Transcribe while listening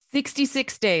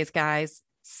66 days, guys.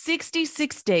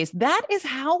 66 days. That is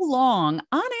how long,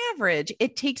 on average,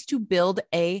 it takes to build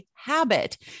a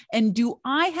habit. And do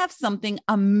I have something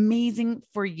amazing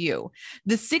for you?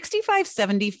 The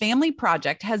 6570 Family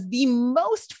Project has the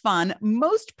most fun,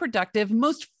 most productive,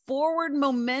 most forward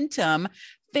momentum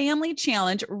family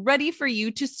challenge ready for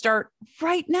you to start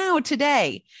right now,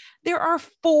 today. There are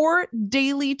 4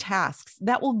 daily tasks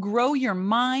that will grow your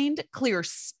mind, clear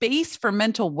space for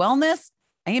mental wellness.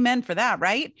 Amen for that,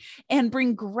 right? And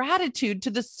bring gratitude to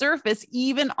the surface,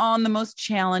 even on the most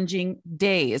challenging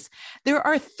days. There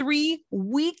are 3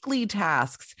 weekly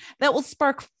tasks that will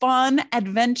spark fun,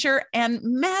 adventure, and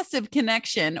massive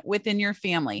connection within your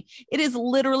family. It is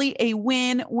literally a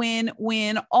win, win,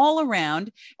 win all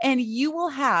around. And you will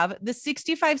have the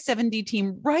 6570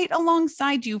 team right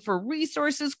alongside you for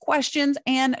resources, questions,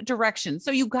 and directions. So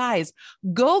you guys,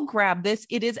 go grab this.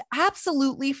 It is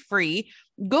absolutely free.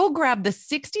 Go grab the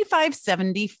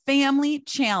 6570 Family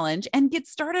Challenge and get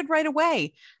started right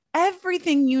away.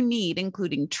 Everything you need,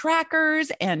 including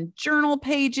trackers and journal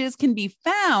pages, can be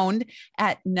found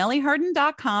at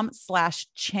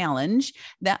nellieharden.com/challenge.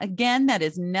 That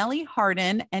is Nellie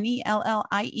Harden,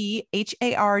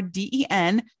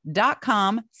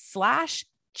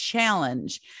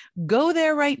 NellieHarden.com/challenge. Go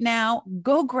there right now,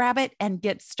 go grab it and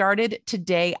get started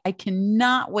today. I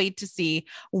cannot wait to see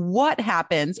what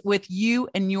happens with you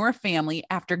and your family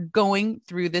after going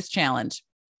through this challenge.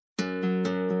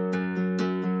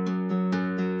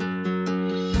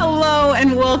 Hello,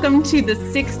 and welcome to the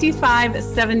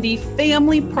 6570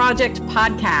 Family Project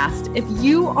podcast. If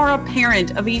you are a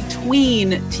parent of a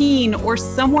tween, teen, or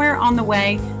somewhere on the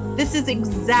way, this is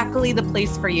exactly the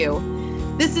place for you.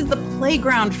 This is the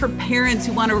playground for parents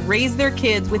who want to raise their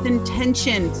kids with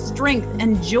intention, strength,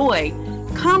 and joy.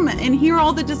 Come and hear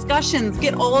all the discussions,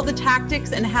 get all the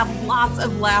tactics, and have lots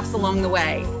of laughs along the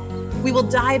way. We will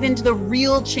dive into the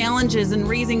real challenges in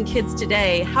raising kids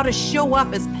today, how to show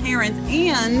up as parents,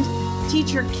 and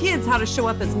teach your kids how to show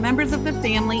up as members of the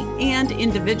family and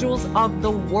individuals of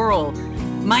the world.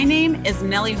 My name is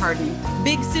Nellie Harden,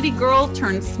 big city girl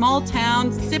turned small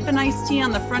town, sipping iced tea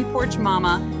on the front porch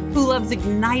mama, who loves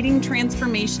igniting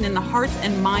transformation in the hearts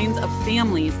and minds of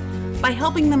families by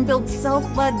helping them build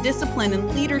self-led discipline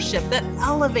and leadership that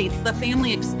elevates the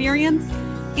family experience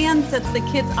and sets the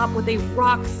kids up with a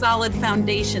rock-solid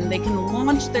foundation they can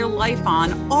launch their life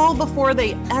on all before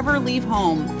they ever leave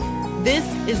home. This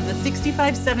is the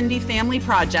 6570 Family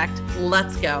Project.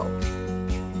 Let's go.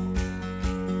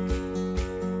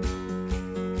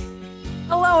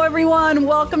 Hello, everyone.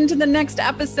 Welcome to the next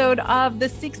episode of the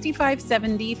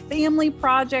 6570 Family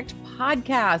Project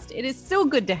podcast. It is so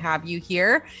good to have you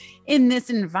here in this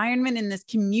environment, in this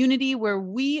community where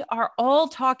we are all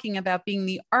talking about being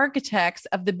the architects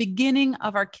of the beginning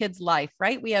of our kids' life,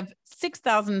 right? We have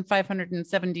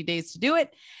 6,570 days to do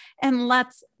it, and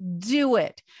let's do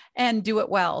it and do it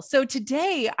well. So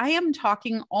today I am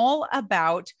talking all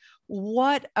about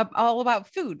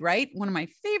food, right? One of my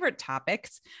favorite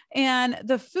topics. And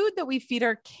the food that we feed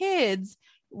our kids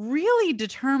really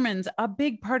determines a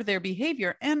big part of their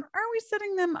behavior. And are we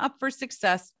setting them up for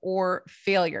success or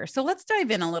failure? So let's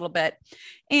dive in a little bit.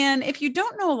 And if you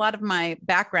don't know a lot of my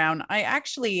background, I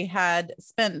actually had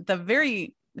spent the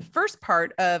very first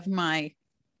part of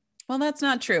well, that's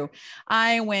not true.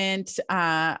 I was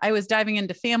diving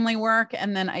into family work,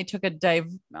 and then I took a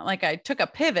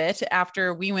pivot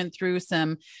after we went through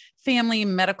some family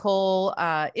medical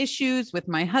issues with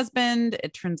my husband.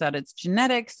 It turns out it's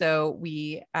genetic, so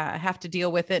we have to deal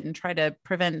with it and try to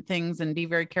prevent things and be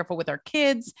very careful with our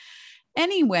kids.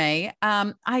 Anyway,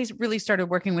 I really started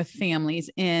working with families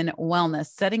in wellness,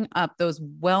 setting up those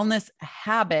wellness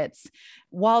habits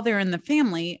while they're in the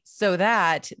family so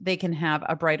that they can have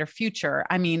a brighter future.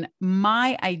 I mean,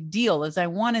 my ideal is I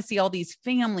want to see all these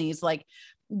families like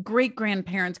great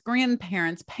grandparents,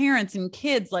 grandparents, parents, and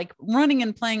kids like running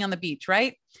and playing on the beach,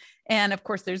 right? And of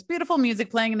course, there's beautiful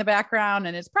music playing in the background,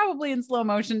 and it's probably in slow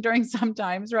motion during some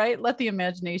times, right? Let the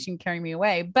imagination carry me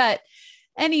away. But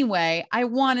anyway, I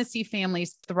want to see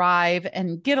families thrive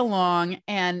and get along.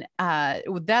 And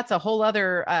that's a whole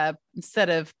other set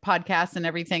of podcasts and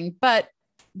everything. But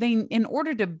in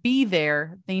order to be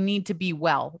there, they need to be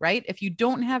well, right? If you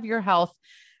don't have your health,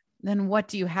 then what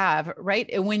do you have,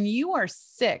 right? When you are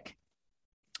sick,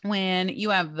 when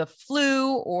you have the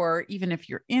flu, or even if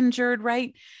you're injured,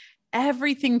 right?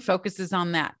 Everything focuses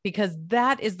on that because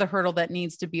that is the hurdle that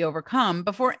needs to be overcome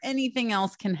before anything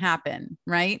else can happen,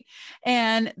 right?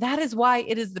 And that is why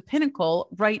it is the pinnacle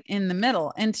right in the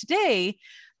middle. And today,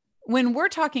 when we're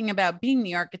talking about being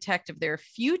the architect of their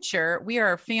future, we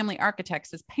are family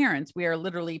architects as parents. We are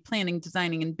literally planning,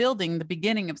 designing, and building the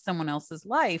beginning of someone else's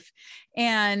life.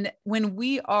 And when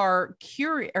we are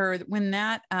curious, or when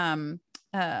that,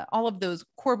 all of those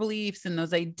core beliefs and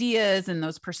those ideas and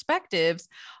those perspectives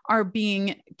are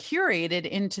being curated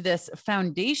into this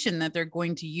foundation that they're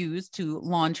going to use to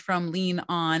launch from, lean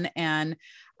on, and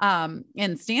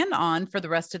stand on for the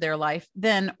rest of their life,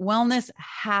 then wellness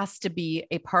has to be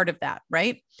a part of that,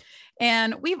 right?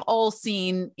 And we've all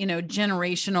seen,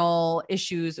 generational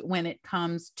issues when it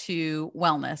comes to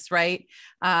wellness, right?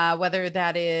 Whether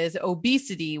that is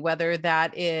obesity, whether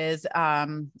that is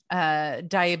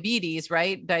diabetes,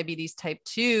 right? Diabetes type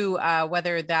 2,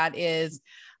 whether that is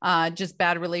just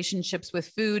bad relationships with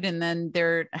food. And then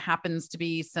there happens to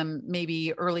be some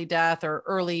maybe early death or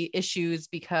early issues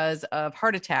because of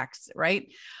heart attacks, right?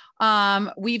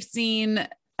 We've seen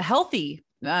healthy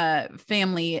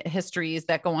family histories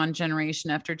that go on generation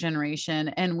after generation,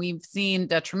 and we've seen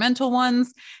detrimental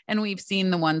ones, and we've seen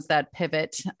the ones that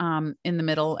pivot in the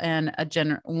middle, and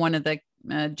one of the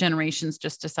generations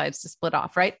just decides to split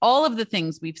off, right? All of the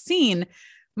things we've seen.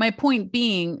 My point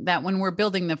being that when we're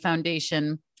building the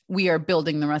foundation, we are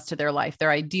building the rest of their life,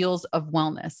 their ideals of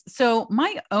wellness. So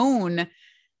my own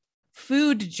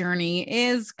food journey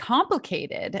is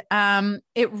complicated.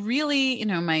 It really,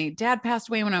 my dad passed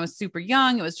away when I was super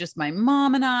young. It was just my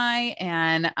mom and I.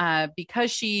 And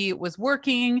because she was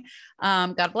working,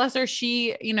 God bless her,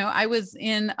 I was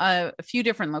in a few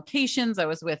different locations. I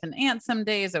was with an aunt some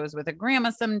days, I was with a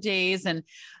grandma some days. And,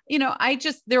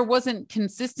 there wasn't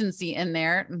consistency in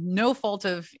there. No fault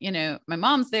of, my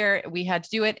mom's there. We had to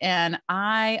do it. And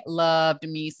I loved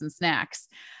me some snacks.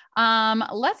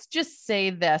 Let's just say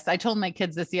this. I told my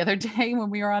kids this the other day when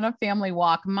we were on a family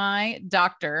walk. My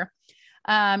doctor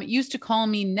used to call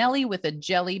me Nellie with a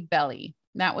jelly belly.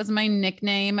 That was my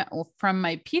nickname from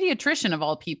my pediatrician of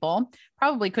all people.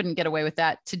 Probably couldn't get away with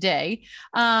that today.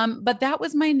 But that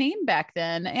was my name back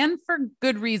then. And for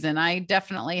good reason. I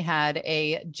definitely had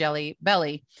a jelly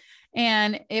belly.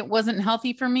 And it wasn't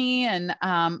healthy for me. And,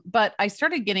 but I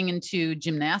started getting into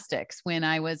gymnastics when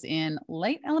I was in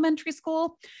late elementary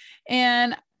school,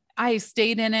 and I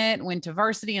stayed in it, went to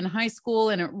varsity in high school.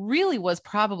 And it really was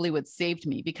probably what saved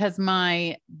me, because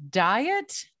my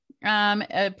diet,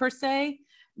 per se,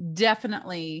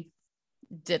 definitely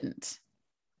didn't.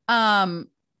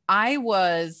 I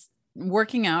was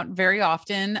working out very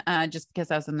often, just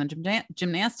because I was in the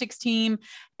gymnastics team.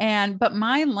 But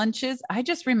my lunches, I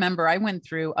just remember I went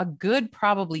through a good,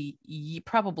 probably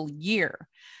year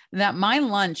that my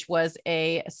lunch was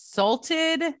a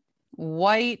salted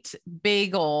white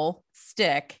bagel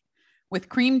stick with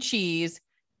cream cheese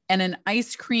and an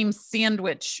ice cream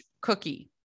sandwich cookie.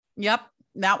 Yep.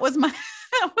 That was my,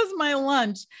 that was my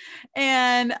lunch.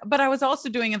 But I was also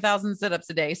doing 1,000 sit-ups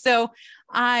a day. So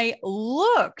I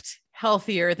looked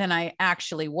healthier than I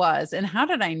actually was. And how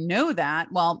did I know that?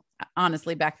 Well,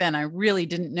 honestly, back then I really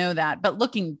didn't know that. But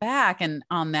looking back and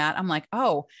on that, I'm like,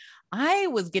 oh, I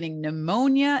was getting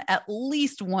pneumonia at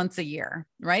least once a year,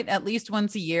 right? At least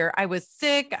once a year. I was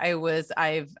sick. I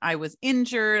was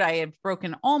injured. I had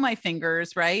broken all my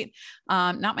fingers, right?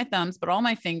 Not my thumbs, but all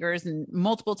my fingers, and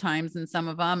multiple times in some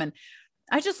of them. And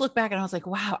I just look back and I was like,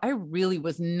 wow, I really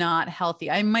was not healthy.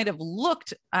 I might have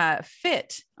looked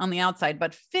fit on the outside,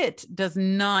 but fit does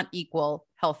not equal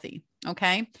healthy.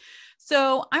 Okay.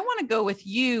 So I want to go with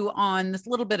you on this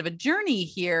little bit of a journey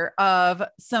here of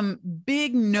some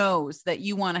big no's that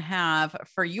you want to have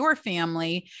for your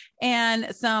family,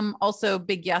 and some also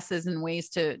big yeses and ways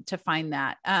to find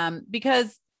that.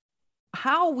 Because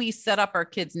how we set up our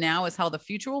kids now is how the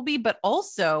future will be, but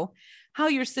also how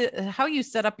you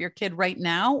set up your kid right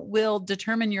now will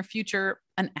determine your future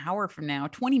an hour from now,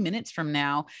 20 minutes from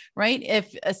now,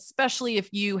 right? Especially if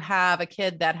you have a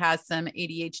kid that has some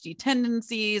ADHD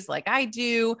tendencies like I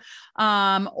do,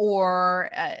 or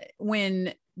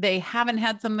when they haven't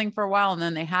had something for a while and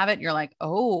then they have it, you're like,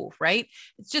 oh, right.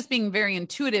 It's just being very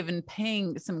intuitive and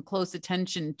paying some close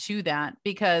attention to that,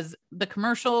 because the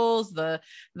commercials, the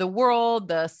world,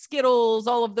 the Skittles,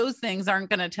 all of those things aren't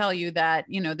going to tell you that,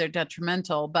 they're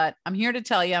detrimental. But I'm here to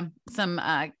tell you some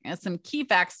key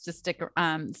facts to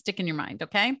stick in your mind.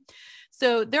 Okay.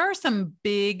 So there are some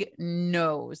big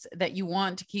no's that you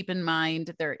want to keep in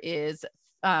mind. There is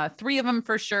 3 of them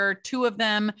for sure, 2 of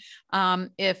them,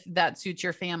 if that suits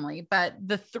your family. But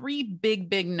the 3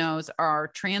 big no's are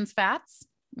trans fats.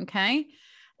 Okay.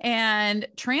 And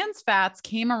trans fats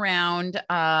came around,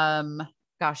 a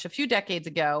few decades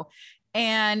ago.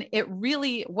 And it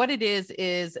really, what it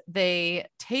is they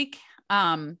take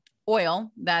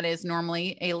oil that is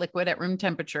normally a liquid at room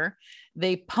temperature.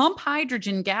 They pump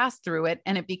hydrogen gas through it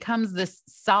and it becomes this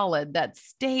solid that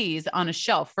stays on a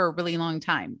shelf for a really long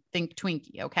time. Think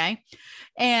Twinkie, okay?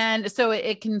 And so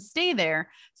it can stay there.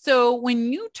 So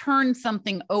when you turn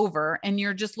something over and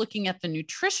you're just looking at the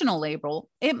nutritional label,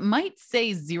 it might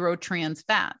say 0 trans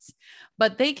fats,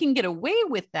 but they can get away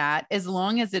with that as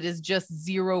long as it is just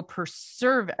 0 per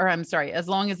serving, or I'm sorry, as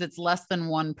long as it's less than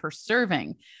 1 per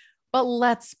serving. But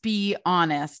let's be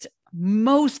honest,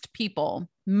 most people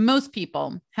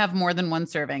have more than 1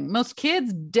 serving. Most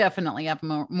kids definitely have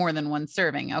more than 1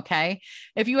 serving. Okay.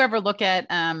 If you ever look at,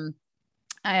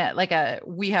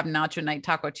 we have Nacho Night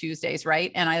Taco Tuesdays,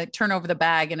 right? And I turn over the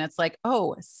bag and it's like,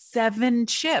 oh, 7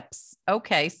 chips.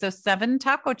 Okay. So 7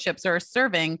 taco chips are a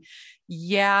serving.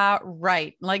 Yeah,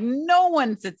 right. Like no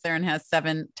one sits there and has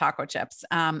 7 taco chips.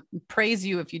 Praise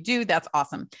you if you do. That's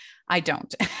awesome. I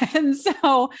don't. And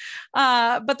so,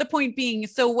 but the point being,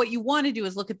 so what you want to do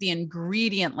is look at the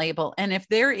ingredient label. And if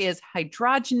there is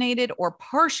hydrogenated or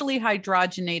partially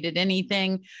hydrogenated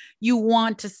anything, you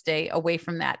want to stay away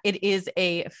from that. It is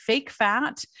a fake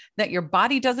fat that your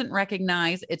body doesn't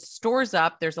recognize. It stores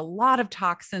up. There's a lot of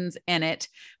toxins in it.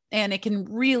 And it can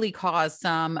really cause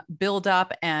some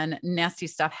buildup and nasty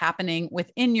stuff happening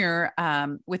within your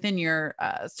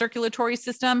circulatory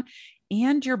system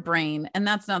and your brain. And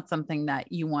that's not something that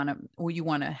you want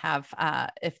to have.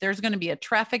 If there's going to be a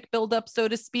traffic buildup, so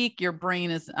to speak, your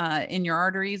brain is in your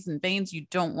arteries and veins. You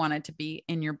don't want it to be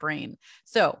in your brain.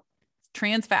 So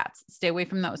trans fats, stay away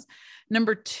from those.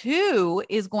 Number 2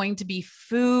 is going to be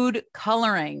food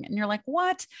coloring. And you're like,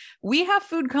 what? We have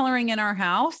food coloring in our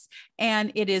house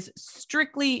and it is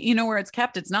strictly, you know where it's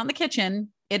kept? It's not in the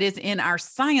kitchen. It is in our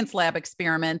science lab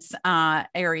experiments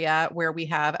area where we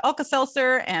have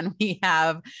Alka-Seltzer and we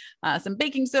have some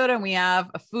baking soda and we have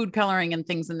a food coloring and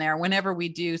things in there. Whenever we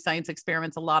do science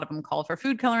experiments, a lot of them call for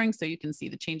food coloring so you can see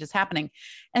the changes happening.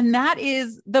 And that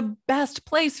is the best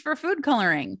place for food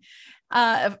coloring.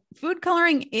 Food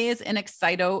coloring is an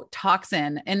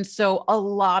excitotoxin. And so a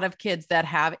lot of kids that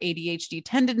have ADHD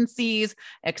tendencies,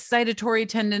 excitatory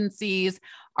tendencies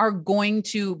are going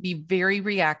to be very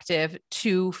reactive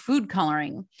to food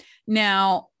coloring.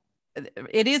 Now,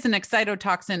 it is an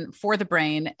excitotoxin for the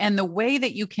brain. And the way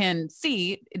that you can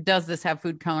see, does this have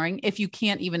food coloring? If you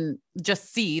can't even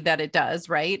just see that it does,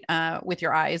 right? With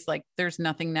your eyes, like there's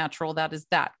nothing natural that is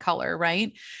that color,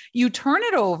 right? You turn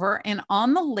it over and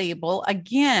on the label,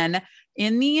 again,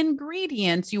 in the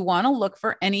ingredients, you want to look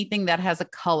for anything that has a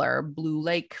color. Blue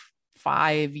Lake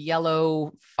 5,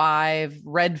 yellow 5,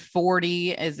 red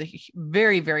 40 is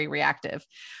very, very reactive.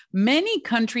 Many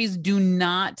countries do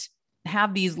not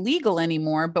have these legal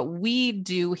anymore, but we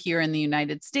do here in the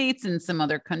United States and some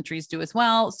other countries do as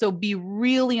well. So be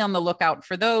really on the lookout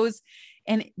for those.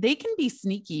 And they can be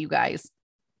sneaky, you guys,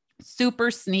 super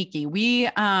sneaky. We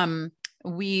 4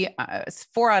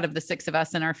 out of the 6 of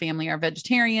us in our family are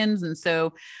vegetarians. And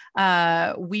so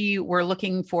we were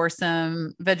looking for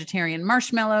some vegetarian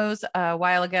marshmallows a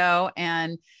while ago.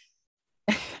 And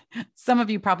some of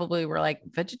you probably were like,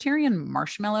 vegetarian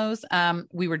marshmallows.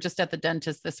 We were just at the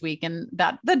dentist this week and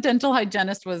the dental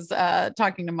hygienist was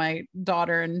talking to my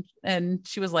daughter and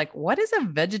she was like, what is a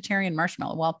vegetarian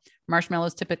marshmallow? Well,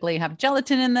 marshmallows typically have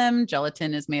gelatin in them.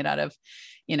 Gelatin is made out of,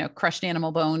 crushed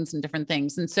animal bones and different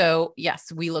things. And so,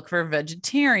 yes, we look for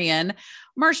vegetarian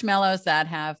marshmallows that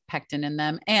have pectin in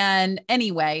them. And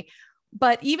anyway,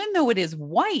 but even though it is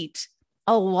white,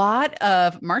 a lot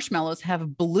of marshmallows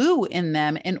have blue in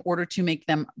them in order to make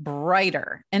them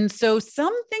brighter. And so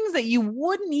some things that you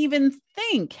wouldn't even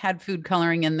think had food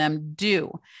coloring in them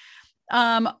do.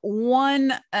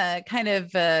 One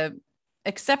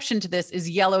exception to this is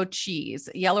yellow cheese,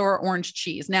 yellow or orange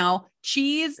cheese. Now,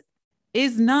 cheese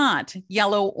is not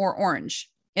yellow or orange.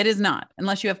 It is not,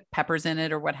 unless you have peppers in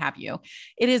it or what have you.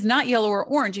 It is not yellow or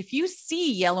orange. If you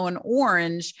see yellow and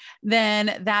orange,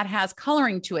 then that has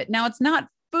coloring to it. Now, it's not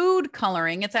food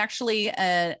coloring. It's actually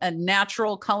a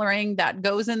natural coloring that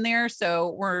goes in there.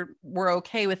 So we're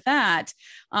okay with that.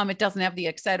 It doesn't have the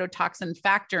excitotoxin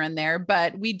factor in there,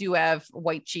 but we do have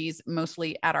white cheese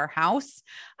mostly at our house.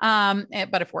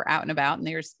 But if we're out and about and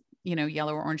there's,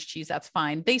 yellow or orange cheese, that's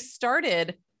fine. They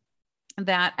started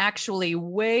that actually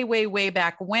way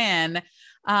back when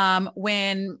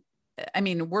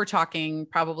we're talking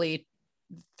probably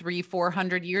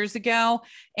 300-400 years ago,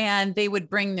 and they would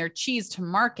bring their cheese to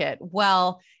market.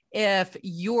 Well, if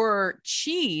your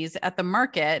cheese at the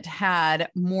market had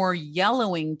more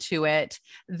yellowing to it,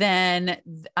 then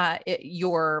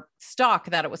your stock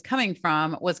that it was coming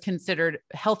from was considered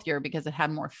healthier because it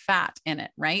had more fat in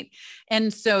it, right?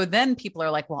 And so then people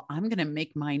are like, well, I'm going to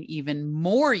make mine even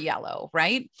more yellow,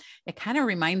 right? It kind of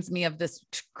reminds me of this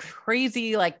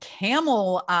crazy like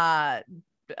camel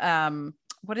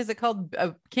what is it called?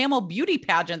 A camel beauty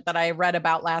pageant that I read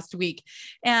about last week.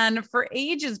 And for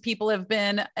ages, people have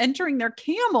been entering their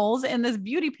camels in this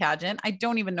beauty pageant. I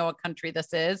don't even know what country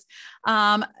this is.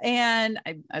 And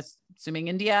I'm assuming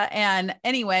India. And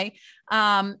anyway,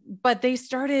 but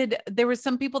there were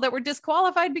some people that were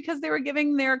disqualified because they were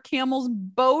giving their camels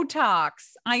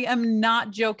Botox. I am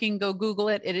not joking. Go Google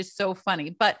it. It is so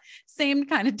funny, but same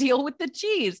kind of deal with the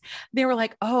cheese. They were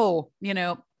like, oh,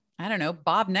 I don't know,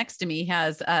 Bob next to me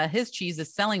has his cheese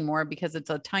is selling more because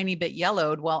it's a tiny bit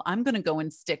yellowed. Well, I'm going to go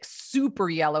and stick super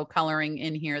yellow coloring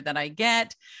in here that I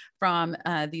get from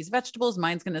these vegetables.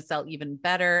 Mine's going to sell even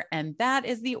better. And that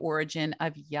is the origin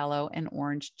of yellow and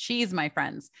orange cheese, my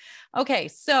friends. Okay.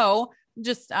 So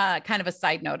just kind of a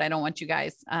side note. I don't want you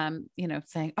guys,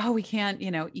 saying, oh, we can't,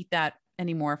 eat that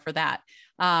anymore for that.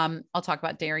 I'll talk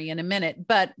about dairy in a minute,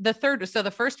 but the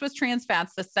first was trans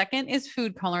fats. The second is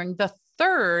food coloring. The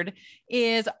third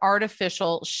is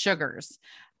artificial sugars.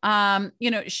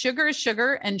 Sugar is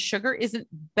sugar and sugar isn't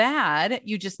bad.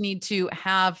 You just need to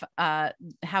have a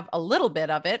little bit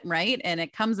of it, right? And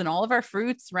it comes in all of our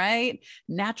fruits, right?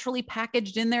 Naturally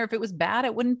packaged in there. If it was bad,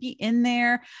 it wouldn't be in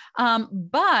there.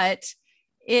 But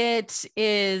it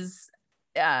is,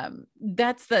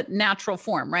 that's the natural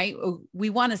form, right?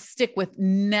 We want to stick with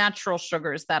natural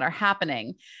sugars that are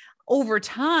happening. Over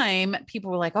time,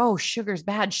 people were like, oh, sugar's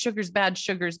bad, sugar's bad,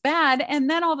 sugar's bad. And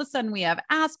then all of a sudden we have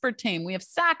aspartame, we have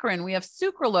saccharin, we have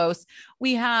sucralose,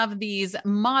 we have these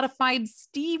modified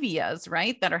stevias,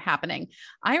 right, that are happening.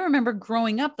 I remember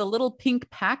growing up, the little pink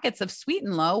packets of Sweet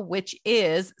and Low, which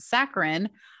is saccharin.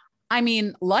 I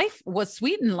mean, life was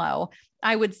sweet and low.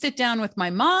 I would sit down with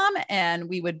my mom and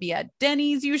we would be at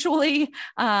Denny's usually,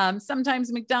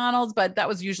 sometimes McDonald's, but that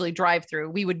was usually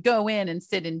drive-through. We would go in and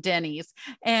sit in Denny's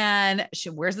and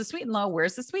where's the Sweet and Low?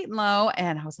 Where's the Sweet and Low?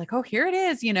 And I was like, oh, here it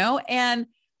is, And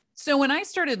so when I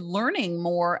started learning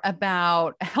more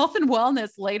about health and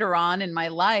wellness later on in my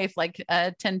life, like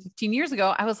 10, 15 years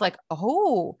ago, I was like,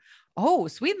 oh,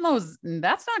 Sweet and Low's,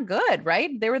 that's not good,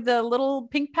 right? They were the little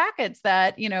pink packets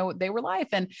that, they were life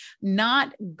and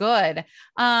not good.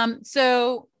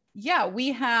 So yeah,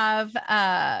 we have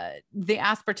the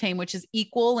aspartame, which is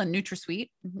equal and NutraSweet,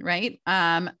 right?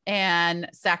 And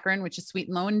saccharin, which is Sweet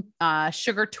and Low, and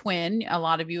sugar twin. A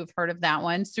lot of you have heard of that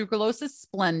one. Sucralose is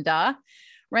Splenda.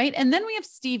 Right. And then we have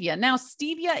stevia. Now,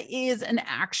 stevia is an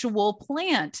actual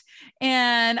plant.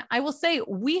 And I will say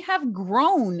we have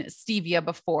grown stevia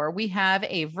before. We have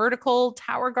a vertical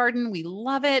tower garden. We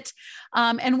love it.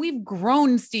 And we've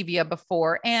grown stevia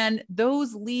before. And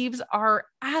those leaves are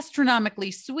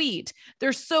astronomically sweet.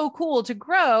 They're so cool to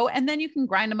grow. And then you can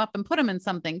grind them up and put them in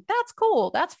something. That's cool.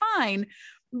 That's fine.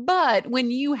 But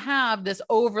when you have this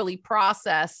overly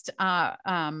processed,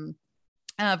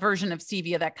 version of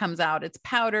stevia that comes out, it's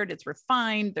powdered, it's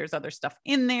refined, there's other stuff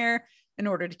in there in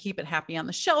order to keep it happy on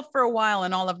the shelf for a while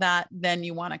and all of that, then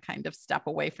you want to kind of step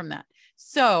away from that.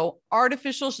 So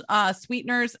artificial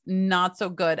sweeteners, not so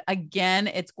good. Again,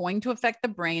 it's going to affect the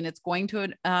brain. It's going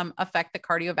to affect the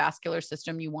cardiovascular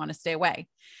system. You want to stay away.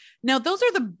 Now, those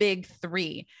are the big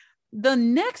three. The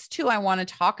next two I want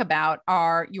to talk about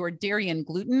are your dairy and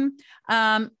gluten.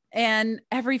 And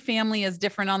every family is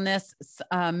different on this.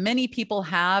 Many people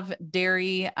have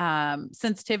dairy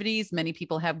sensitivities. Many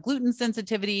people have gluten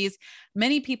sensitivities.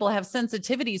 Many people have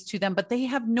sensitivities to them, but they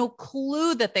have no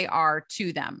clue that they are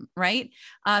to them, right?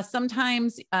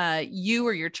 Sometimes you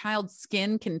or your child's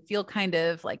skin can feel kind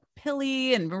of like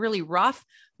pilly and really rough.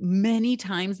 Many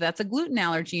times that's a gluten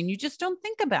allergy and you just don't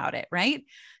think about it, right?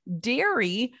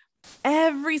 Dairy,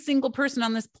 every single person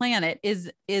on this planet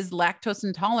is lactose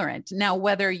intolerant. Now,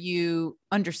 whether you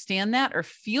understand that or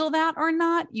feel that or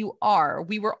not, you are.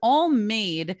 We were all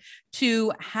made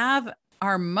to have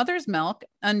our mother's milk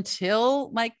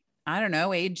until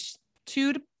age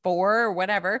 2 to 4 or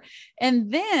whatever.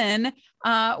 And then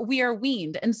we are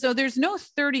weaned. And so there's no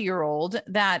 30-year-old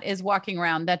that is walking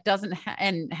around that doesn't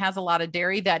and has a lot of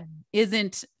dairy that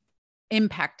isn't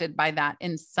impacted by that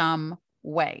in some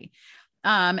way.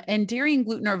 And dairy and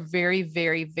gluten are very,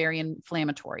 very, very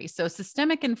inflammatory. So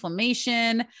systemic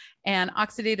inflammation and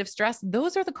oxidative stress,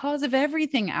 those are the cause of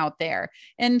everything out there.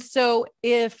 And so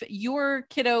if your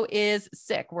kiddo is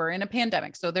sick, we're in a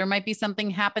pandemic, so there might be something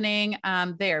happening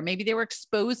there. Maybe they were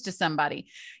exposed to somebody.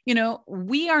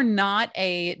 We are not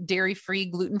a dairy-free,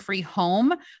 gluten-free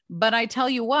home, but I tell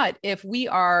you what, if we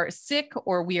are sick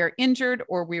or we are injured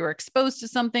or we were exposed to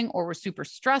something or we're super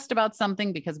stressed about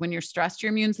something, because when you're stressed,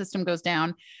 your immune system goes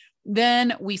down,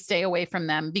 then we stay away from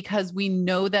them, because we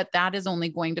know that that is only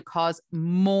going to cause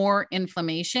more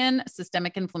inflammation,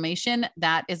 systemic inflammation.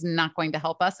 That is not going to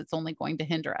help us. It's only going to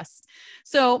hinder us.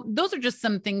 So those are just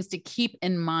some things to keep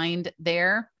in mind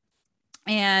there.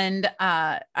 And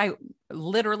I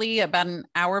literally, about an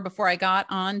hour before I got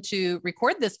on to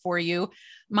record this for you,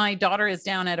 my daughter is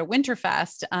down at a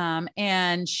Winterfest,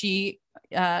 and she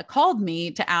called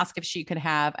me to ask if she could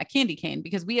have a candy cane,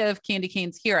 because we have candy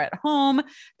canes here at home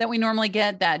that we normally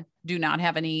get that do not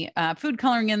have any food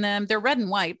coloring in them. They're red and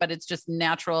white, but it's just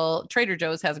natural. Trader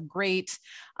Joe's has a great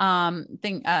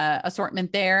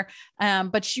assortment there.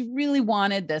 But she really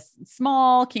wanted this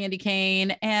small candy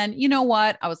cane. And you know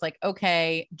what? I was like,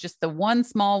 okay, just the one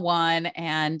small one.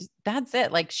 And that's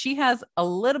it. Like, she has a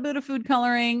little bit of food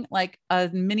coloring, like a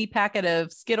mini packet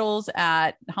of Skittles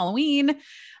at Halloween,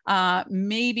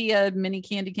 maybe a mini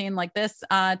candy cane like this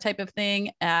type of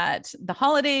thing at the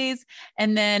holidays.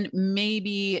 And then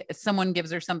maybe someone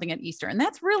gives her something at Easter. And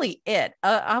that's really it.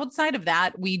 Outside of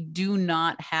that, we do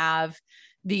not have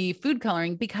the food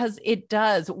coloring, because it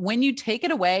does, when you take it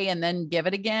away and then give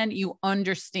it again, you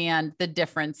understand the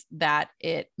difference that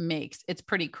it makes. It's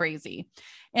pretty crazy.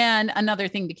 And another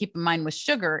thing to keep in mind with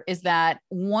sugar is that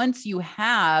once you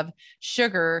have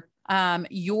sugar,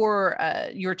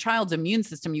 your child's immune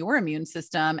system, your immune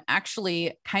system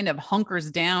actually kind of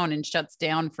hunkers down and shuts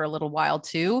down for a little while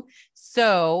too.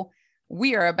 So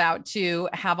we are about to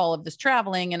have all of this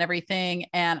traveling and everything.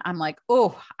 And I'm like,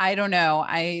 oh, I don't know.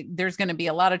 There's going to be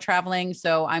a lot of traveling.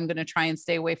 So I'm going to try and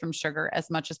stay away from sugar as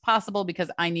much as possible, because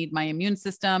I need my immune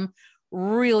system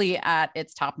really at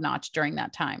its top notch during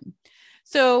that time.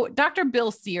 So Dr.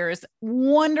 Bill Sears,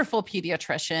 wonderful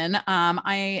pediatrician.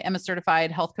 I am a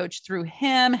certified health coach through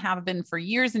him, have been for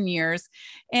years and years.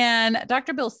 And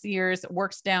Dr. Bill Sears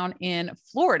works down in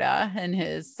Florida, and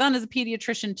his son is a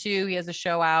pediatrician too. He has a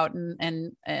show out,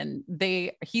 and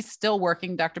he's still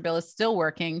working. Dr. Bill is still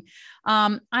working.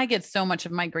 I get so much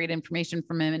of my great information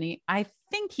from him, and I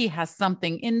think he has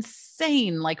something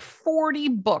insane, like 40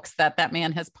 books that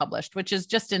man has published, which is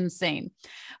just insane.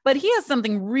 But he has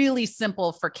something really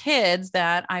simple for kids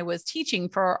that I was teaching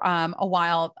for a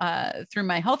while through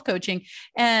my health coaching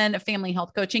and family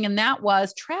health coaching. And that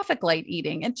was traffic light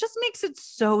eating. It just makes it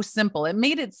so simple. It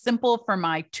made it simple for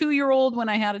my 2-year-old when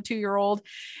I had a 2-year-old,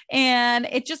 and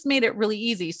it just made it really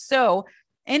easy. So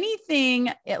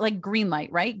anything like green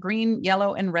light, right? Green,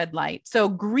 yellow, and red light. So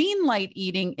green light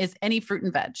eating is any fruit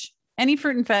and veg. Any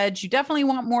fruit and veg. You definitely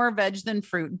want more veg than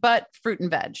fruit, but fruit and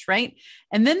veg, right?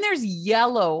 And then there's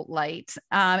yellow light.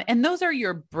 And those are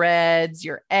your breads,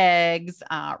 your eggs,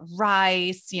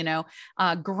 rice,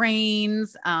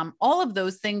 grains, all of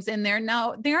those things in there.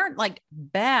 Now, they aren't like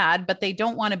bad, but they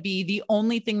don't want to be the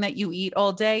only thing that you eat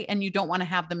all day, and you don't want to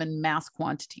have them in mass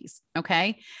quantities.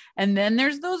 Okay. And then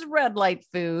there's those red light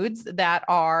foods that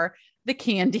are the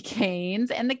candy canes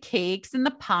and the cakes and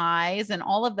the pies and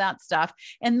all of that stuff.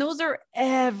 And those are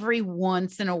every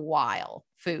once in a while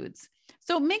foods.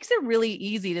 So it makes it really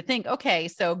easy to think, okay,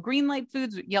 so green light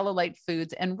foods, yellow light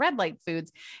foods, and red light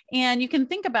foods. And you can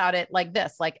think about it like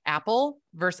this, like apple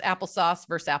versus applesauce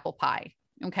versus apple pie.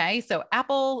 Okay. So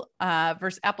apple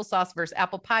versus applesauce versus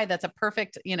apple pie. That's a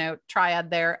perfect, triad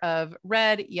there of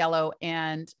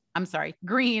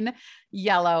green,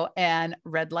 yellow, and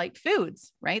red light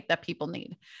foods, right? That people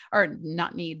need, or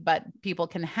not need, but people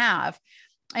can have.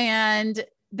 And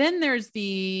then there's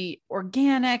the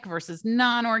organic versus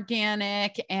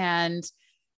non-organic, and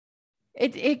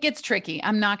it gets tricky.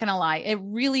 I'm not going to lie. It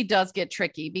really does get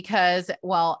tricky because,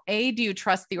 well, do you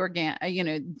trust the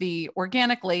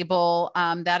organic label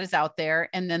that is out there?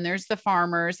 And then there's the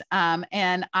farmers.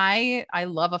 And I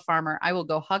love a farmer. I will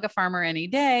go hug a farmer any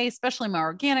day, especially my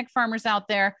organic farmers out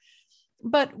there.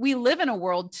 But we live in a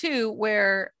world too,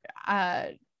 where,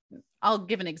 I'll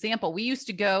give an example. We used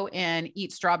to go and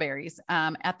eat strawberries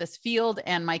at this field,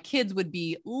 and my kids would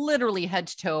be literally head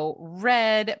to toe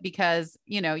red because,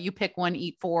 you pick one,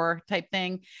 eat four type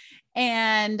thing.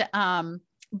 And,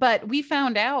 but we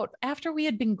found out after we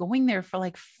had been going there for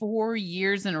like 4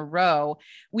 years in a row,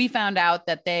 we found out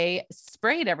that they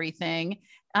sprayed everything.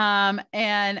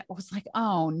 And was like,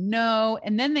 oh no.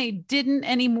 And then they didn't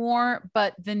anymore,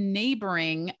 but the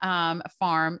neighboring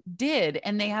farm did.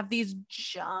 And they have these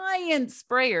giant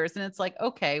sprayers. And it's like,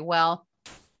 okay, well,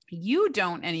 you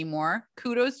don't anymore.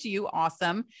 Kudos to you.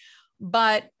 Awesome.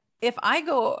 But if I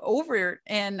go over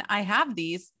and I have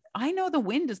these, I know the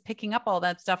wind is picking up all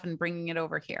that stuff and bringing it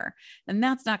over here. And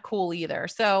that's not cool either.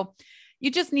 So you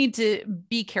just need to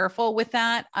be careful with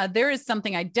that. There is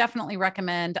something I definitely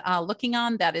recommend looking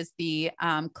on. That is the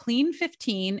Clean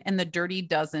 15 and the Dirty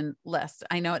Dozen list.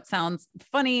 I know it sounds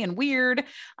funny and weird,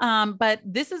 but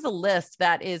this is a list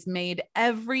that is made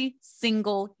every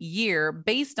single year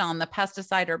based on the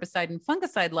pesticide, herbicide, and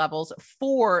fungicide levels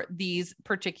for these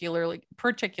particular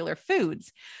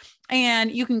foods.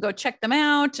 And you can go check them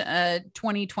out.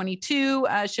 2022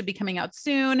 should be coming out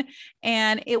soon.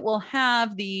 And it will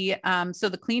have so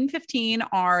the Clean 15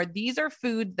 these are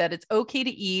foods that it's okay to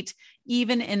eat,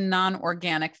 even in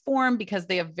non-organic form, because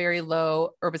they have very low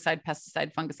herbicide,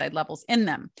 pesticide, fungicide levels in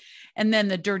them. And then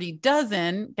the Dirty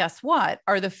Dozen, guess what,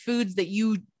 are the foods that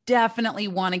you definitely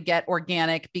want to get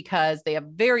organic because they have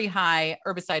very high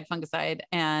herbicide, fungicide,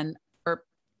 and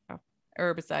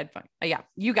herbicide. Yeah,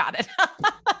 you got it.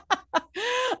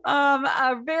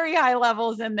 Very high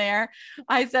levels in there.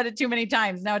 I said it too many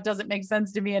times. Now it doesn't make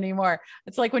sense to me anymore.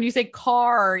 It's like when you say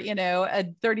car,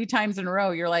 30 times in a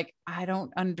row, you're like, I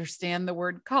don't understand the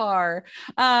word car.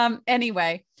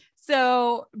 Anyway,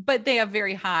 but they have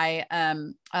very high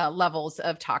levels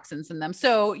of toxins in them.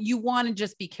 So you want to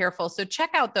just be careful. So check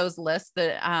out those lists,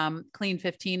 the Clean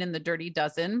 15 and the Dirty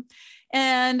Dozen,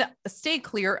 and stay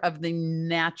clear of the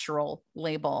natural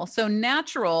label. So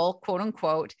natural, quote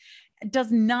unquote,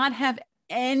 does not have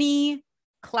any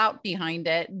clout behind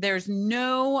it. There's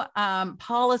no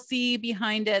policy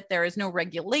behind it. There is no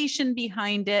regulation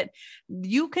behind it.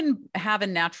 You can have a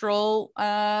natural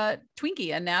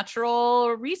Twinkie, a natural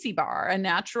Reese bar, a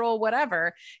natural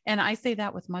whatever. And I say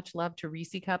that with much love to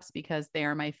Reese cups because they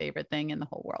are my favorite thing in the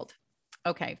whole world.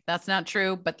 Okay, that's not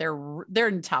true, but they're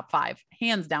in top 5,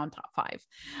 hands down top 5.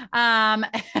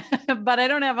 But I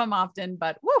don't have them often,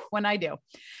 but when I do.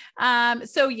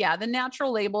 So yeah, the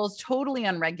natural label is totally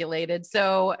unregulated.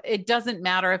 So it doesn't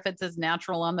matter if it says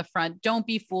natural on the front. Don't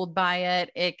be fooled by it.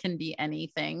 It can be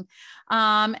anything.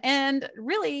 And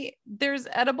really, there's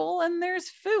edible and there's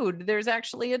food. There's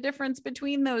actually a difference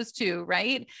between those two,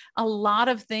 right? A lot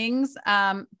of things,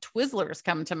 Twizzlers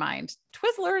come to mind.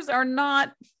 Twizzlers are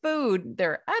not food.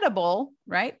 They're edible,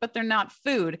 right? But they're not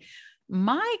food.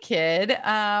 My kid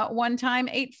one time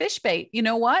ate fish bait. You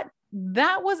know what?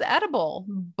 That was edible,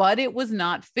 but it was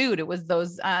not food. It was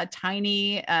those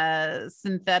tiny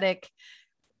synthetic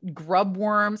grub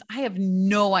worms. I have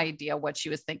no idea what she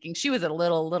was thinking. She was a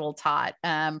little tot,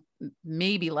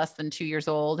 maybe less than 2 years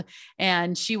old.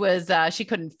 And she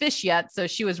couldn't fish yet. So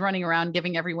she was running around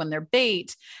giving everyone their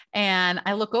bait. And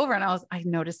I look over and I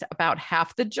noticed about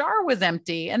half the jar was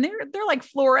empty and they're like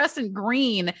fluorescent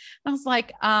green. And I was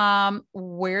like,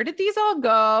 where did these all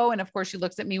go? And of course she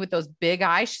looks at me with those big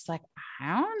eyes. She's like,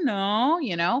 I don't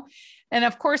know. And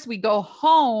of course we go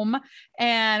home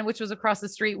which was across the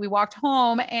street. We walked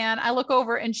home and I look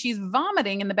over and she's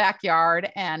vomiting in the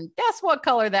backyard. And guess what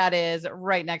color that is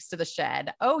right next to the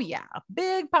shed? Oh yeah.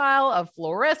 Big pile of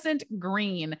fluorescent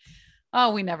green.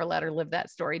 Oh, we never let her live that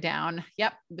story down.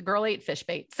 Yep. The girl ate fish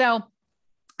bait. So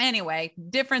anyway,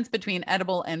 difference between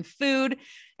edible and food,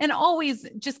 and always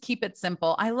just keep it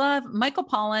simple. I love Michael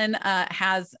Pollan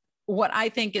has what I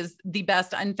think is the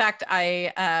best. In fact,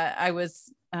 I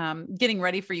was getting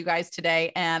ready for you guys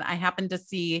today, and I happened to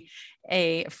see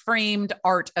a framed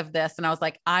art of this. And I was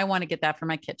like, I want to get that for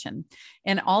my kitchen.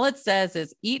 And all it says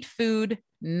is eat food,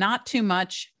 not too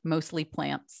much, mostly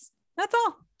plants. That's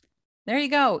all. There you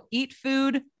go. Eat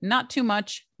food, not too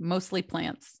much, mostly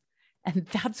plants. And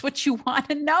that's what you want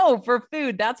to know for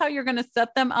food. That's how you're going to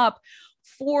set them up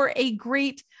for a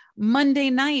great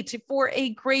Monday night, for a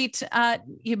great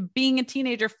being a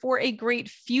teenager, for a great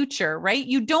future, right?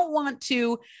 You don't want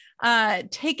to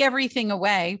take everything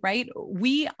away, right?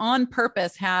 We on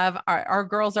purpose have our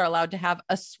girls are allowed to have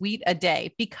a sweet a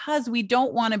day because we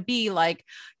don't want to be like,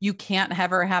 you can't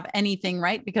ever have anything,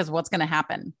 right? Because what's going to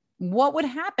happen? What would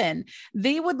happen?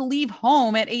 They would leave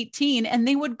home at 18 and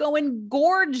they would go and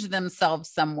gorge themselves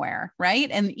somewhere, right?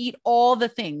 And eat all the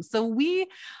things. So we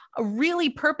really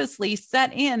purposely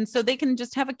set in so they can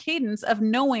just have a cadence of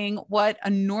knowing what a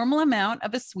normal amount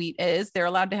of a sweet is. They're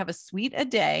allowed to have a sweet a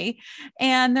day.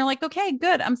 And they're like, okay,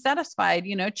 good. I'm satisfied.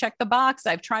 Check the box.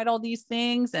 I've tried all these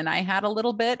things and I had a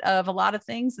little bit of a lot of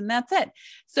things and that's it.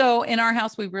 So in our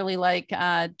house, we really like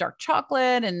dark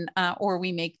chocolate or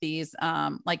we make these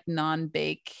like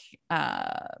non-bake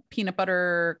peanut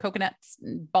butter, coconuts,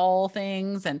 ball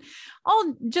things, and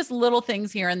all just little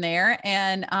things here and there.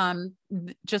 And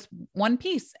just one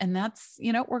piece. And that's,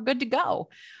 we're good to go.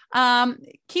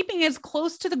 Keeping as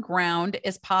close to the ground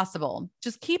as possible.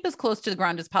 Just keep as close to the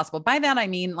ground as possible. By that, I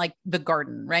mean like the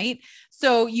garden, right?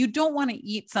 So you don't want to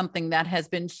eat something that has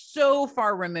been so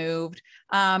far removed.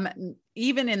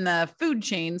 Even in the food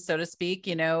chain, so to speak,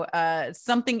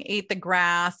 something ate the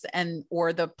grass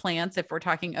or the plants, if we're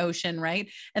talking ocean, right?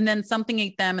 And then something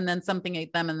ate them, and then something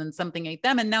ate them, and then something ate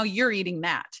them. And now you're eating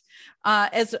that.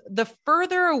 As the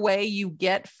further away you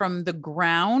get from the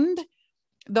ground,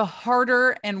 the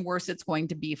harder and worse it's going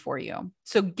to be for you.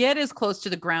 So get as close to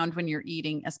the ground when you're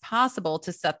eating as possible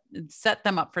to set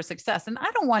them up for success. And I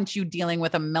don't want you dealing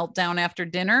with a meltdown after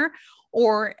dinner,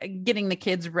 or getting the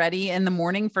kids ready in the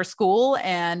morning for school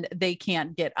and they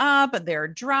can't get up, they're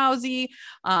drowsy,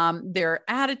 their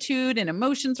attitude and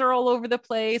emotions are all over the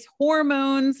place.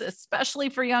 Hormones, especially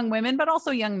for young women, but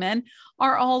also young men,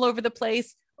 are all over the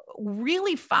place.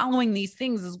 Really following these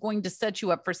things is going to set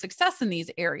you up for success in these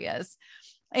areas.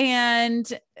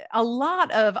 And a lot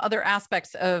of other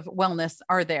aspects of wellness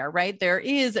are there, right? There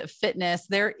is fitness,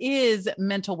 there is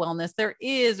mental wellness, there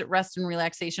is rest and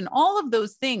relaxation. All of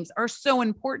those things are so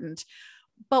important.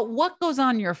 But what goes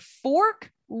on your fork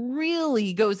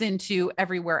really goes into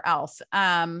everywhere else.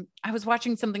 I was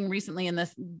watching something recently, and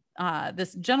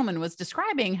this gentleman was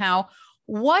describing how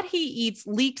what he eats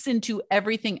leaks into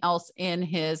everything else in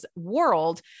his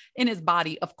world, in his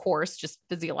body, of course, just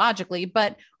physiologically,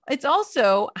 but it's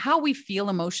also how we feel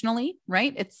emotionally,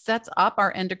 right? It sets up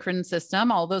our endocrine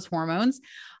system, all those hormones,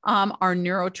 our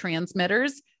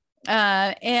neurotransmitters,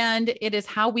 and it is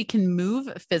how we can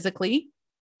move physically,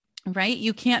 right?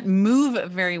 You can't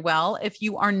move very well if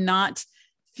you are not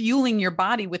fueling your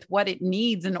body with what it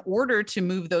needs in order to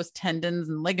move those tendons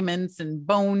and ligaments and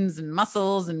bones and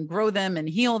muscles and grow them and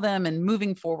heal them and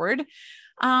moving forward.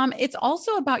 It's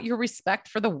also about your respect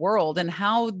for the world and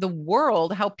how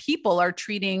people are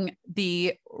treating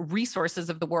the resources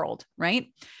of the world,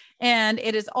 right? And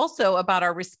it is also about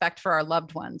our respect for our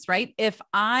loved ones, right? If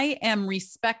I am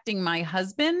respecting my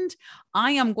husband,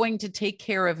 I am going to take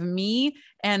care of me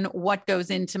and what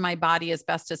goes into my body as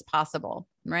best as possible,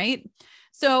 right?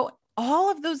 So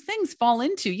all of those things fall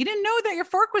into, you didn't know that your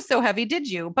fork was so heavy, did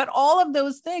you? But all of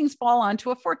those things fall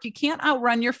onto a fork. You can't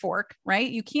outrun your fork, right?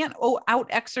 You can't out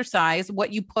exercise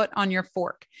what you put on your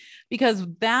fork, because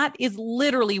that is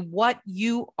literally what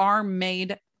you are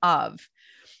made of.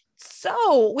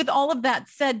 So with all of that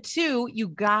said too, you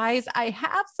guys, I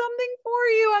have something for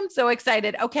you. I'm so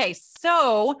excited. Okay.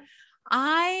 So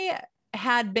I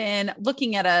had been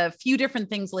looking at a few different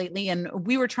things lately, and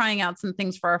we were trying out some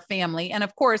things for our family. And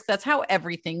of course, that's how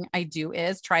everything I do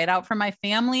is try it out for my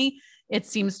family. It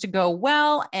seems to go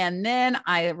well. And then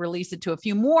I release it to a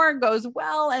few more, goes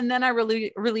well. And then I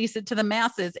release it to the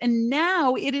masses. And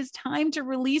now it is time to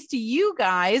release to you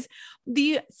guys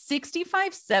the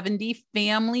 6570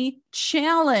 Family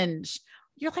Challenge.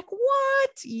 You're like,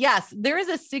 what? Yes, there is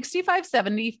a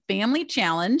 6570 Family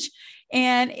Challenge.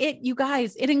 And you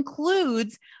guys, it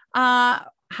includes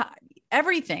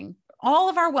everything, all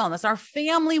of our wellness, our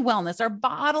family wellness, our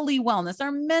bodily wellness, our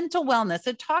mental wellness.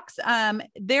 It talks,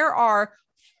 there are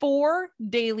 4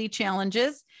 daily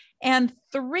challenges and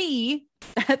 3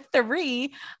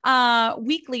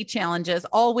 weekly challenges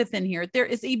all within here. There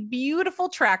is a beautiful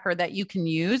tracker that you can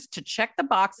use to check the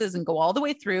boxes and go all the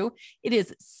way through. It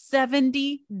is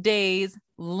 70 days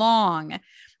long.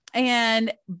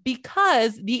 And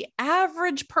because the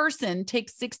average person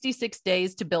takes 66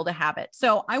 days to build a habit.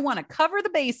 So I want to cover the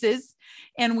bases,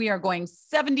 and we are going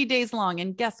 70 days long.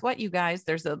 And guess what, you guys?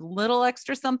 There's a little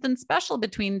extra something special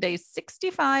between days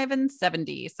 65 and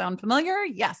 70. Sound familiar?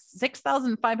 Yes.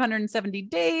 6,570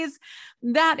 days.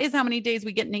 That is how many days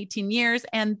we get in 18 years.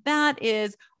 And that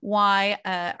is why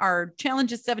our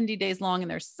challenge is 70 days long. And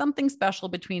there's something special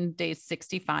between days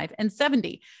 65 and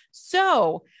 70.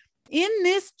 So in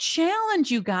this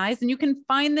challenge, you guys, and you can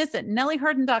find this at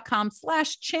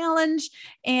nellyharden.com/challenge,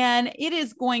 and it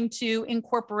is going to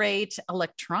incorporate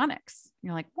electronics.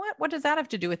 You're like, what does that have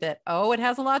to do with it? Oh, it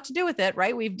has a lot to do with it,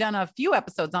 right? We've done a few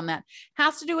episodes on that. It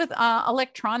has to do with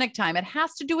electronic time. It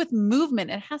has to do with movement.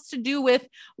 It has to do with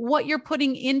what you're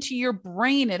putting into your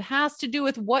brain. It has to do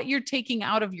with what you're taking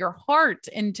out of your heart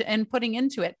and putting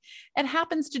into it. It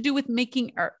happens to do with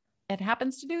it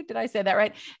happens to do, did I say that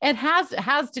right? It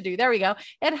has to do, there we go.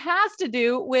 It has to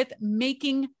do with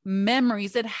making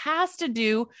memories. It has to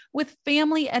do with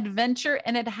family adventure,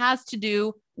 and it has to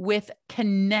do with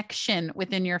connection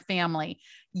within your family.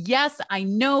 Yes, I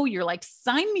know you're like,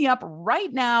 sign me up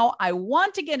right now. I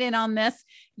want to get in on this.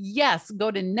 Yes, go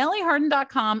to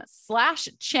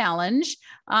NellieHarden.com/challenge.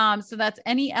 So that's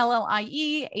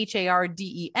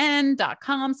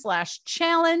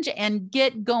NellieHarden.com/challenge and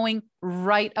get going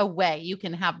right away. You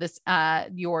can have this,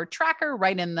 your tracker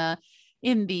right in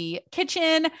the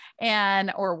kitchen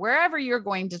or wherever you're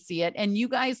going to see it. And you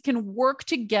guys can work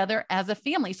together as a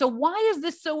family. So why is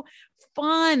this so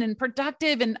fun and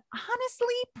productive and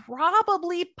honestly,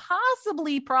 probably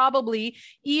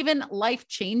even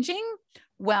life-changing?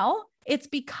 Well, it's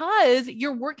because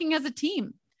you're working as a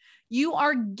team. You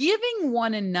are giving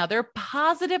one another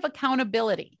positive,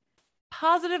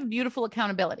 beautiful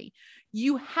accountability.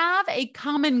 You have a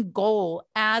common goal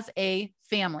as a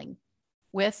family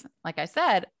with, like I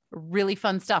said, really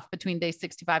fun stuff between day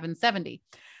 65 and 70.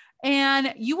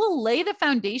 And you will lay the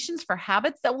foundations for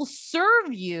habits that will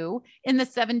serve you in the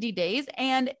 70 days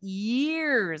and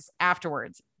years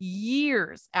afterwards.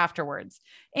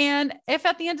 And if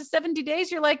at the end of 70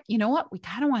 days, you're like, you know what, we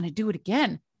kind of want to do it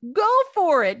again, go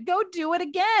for it. Go do it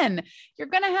again. You're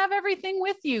going to have everything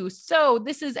with you. So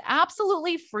this is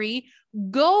absolutely free.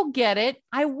 Go get it.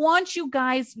 I want you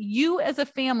guys, you as a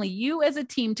family, you as a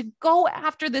team, to go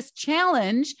after this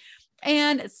challenge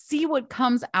and see what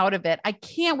comes out of it. I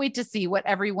can't wait to see what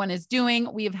everyone is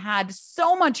doing. We have had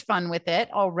so much fun with it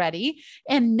already.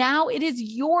 And now it is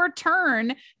your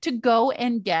turn to go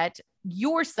and get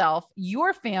yourself,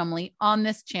 your family on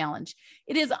this challenge.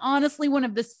 It is honestly one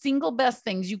of the single best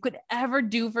things you could ever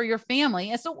do for your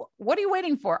family. And so what are you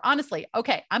waiting for? Honestly,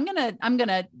 okay, I'm going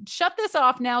to shut this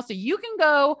off now so you can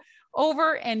go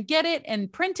over and get it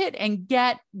and print it and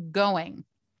get going.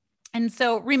 And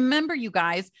so remember, you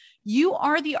guys, you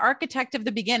are the architect of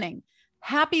the beginning.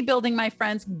 Happy building, my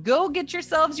friends. Go get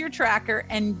yourselves your tracker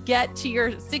and get to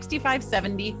your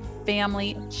 6570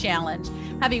 family challenge.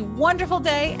 Have a wonderful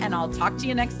day, and I'll talk to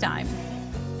you next time.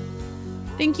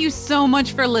 Thank you so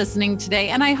much for listening today.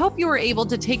 And I hope you were able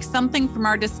to take something from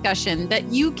our discussion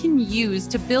that you can use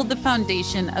to build the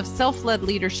foundation of self-led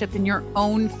leadership in your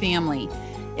own family.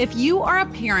 If you are a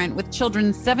parent with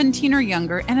children 17 or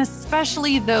younger, and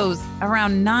especially those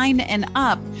around 9 and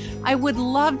up, I would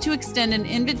love to extend an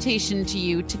invitation to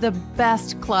you to the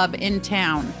best club in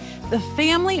town. The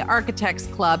Family Architects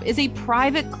Club is a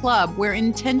private club where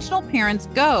intentional parents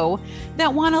go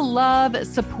that want to love,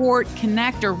 support,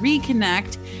 connect, or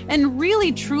reconnect, and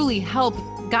really truly help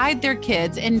guide their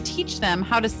kids and teach them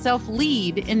how to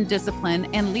self-lead in discipline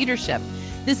and leadership.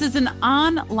 This is an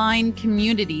online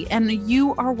community, and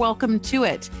you are welcome to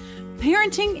it.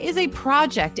 Parenting is a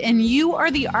project, and you are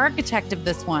the architect of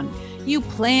this one. You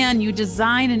plan, you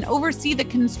design, and oversee the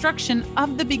construction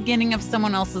of the beginning of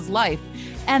someone else's life.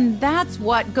 And that's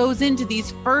what goes into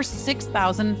these first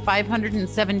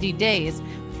 6,570 days.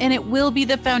 And it will be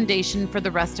the foundation for the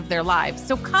rest of their lives.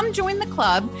 So come join the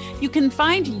club. You can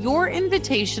find your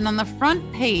invitation on the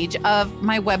front page of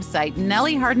my website,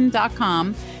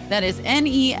 NellieHarden.com. That is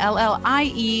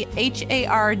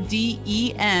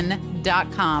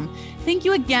NellieHarden.com. Thank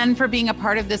you again for being a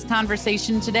part of this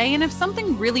conversation today. And if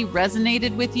something really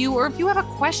resonated with you, or if you have a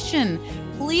question,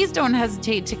 please don't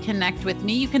hesitate to connect with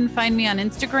me. You can find me on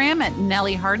Instagram at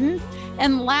Nellie Harden.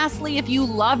 And lastly, if you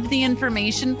loved the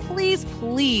information, please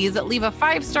leave a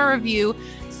 5-star review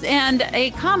and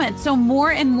a comment so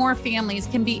more and more families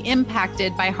can be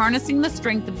impacted by harnessing the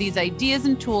strength of these ideas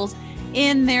and tools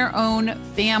in their own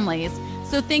families.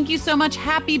 So thank you so much.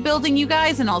 Happy building, you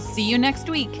guys, and I'll see you next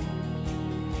week.